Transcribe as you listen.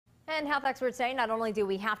And health experts say not only do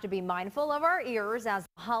we have to be mindful of our ears as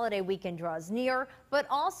the holiday weekend draws near, but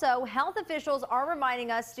also health officials are reminding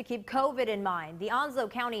us to keep COVID in mind. The Onslow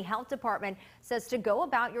County Health Department says to go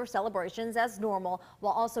about your celebrations as normal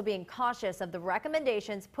while also being cautious of the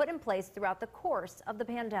recommendations put in place throughout the course of the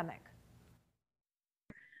pandemic.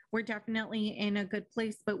 We're definitely in a good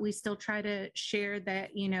place, but we still try to share that,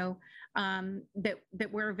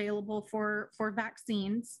 that we're available for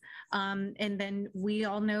vaccines. And then we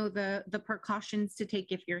all know the precautions to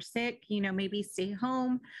take if you're sick, maybe stay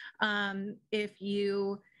home. If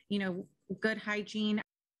good hygiene.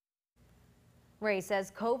 Ray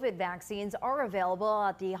says COVID vaccines are available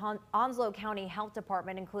at the Onslow County Health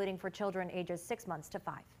Department, including for children ages 6 months to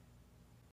 5.